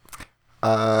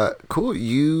Cool.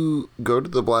 You go to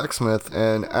the blacksmith,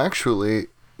 and actually,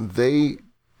 they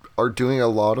are doing a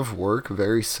lot of work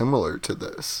very similar to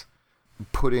this.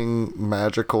 Putting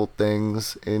magical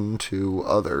things into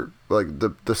other, like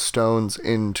the stones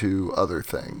into other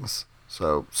things.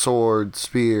 So, swords,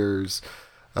 spears,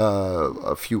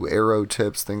 a few arrow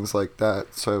tips, things like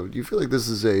that. So, you feel like this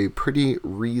is a pretty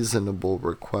reasonable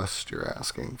request you're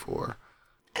asking for.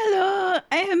 Hello,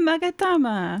 I am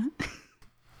Magatama.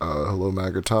 Hello,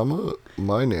 Magatama.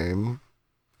 My name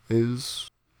is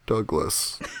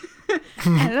Douglas.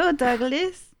 Hello,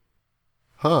 Douglas.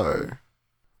 Hi.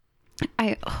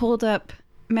 I hold up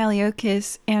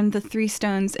Maliokus and the three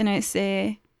stones and I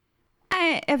say,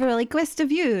 I have a request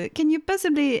of you. Can you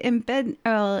possibly embed,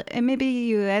 or maybe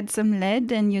you add some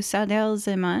lead and you solder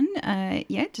them on?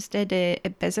 Just add a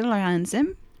bezel around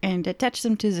them and attach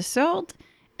them to the sword.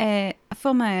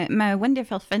 For my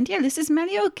wonderful friend here, this is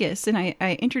Maliokus. And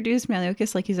I introduce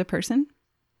Maliokus like he's a person.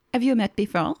 Have you met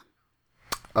before?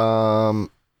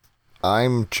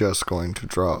 I'm just going to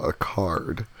draw a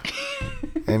card.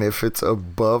 And if it's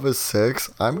above a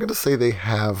 6, I'm going to say they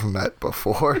have met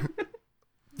before.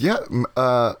 Yeah,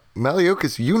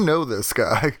 Maliokus, you know this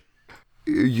guy.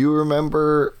 You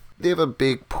remember they have a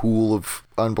big pool of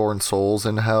unborn souls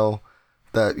in hell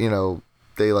that,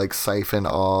 they like siphon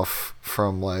off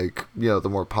from the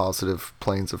more positive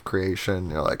planes of creation.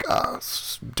 You're like,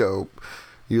 dope.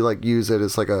 You use it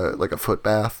as like a foot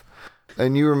bath.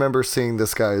 And you remember seeing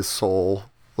this guy's soul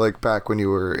back when you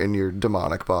were in your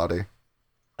demonic body.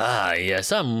 Ah,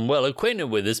 yes, I'm well acquainted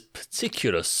with this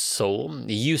particular soul.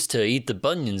 He used to eat the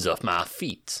bunions off my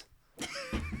feet.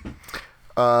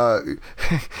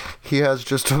 He has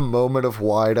just a moment of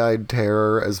wide-eyed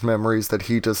terror as memories that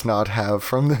he does not have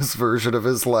from this version of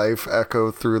his life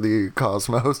echo through the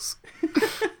cosmos.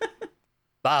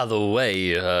 By the way,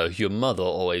 your mother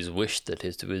always wished that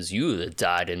it was you that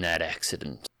died in that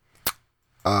accident.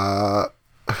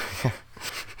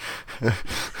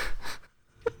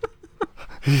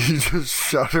 He just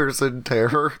shudders in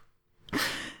terror.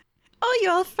 Oh,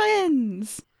 you're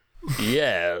friends.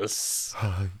 Yes.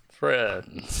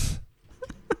 Friends.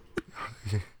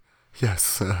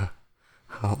 Yes,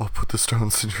 I'll put the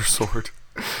stones in your sword.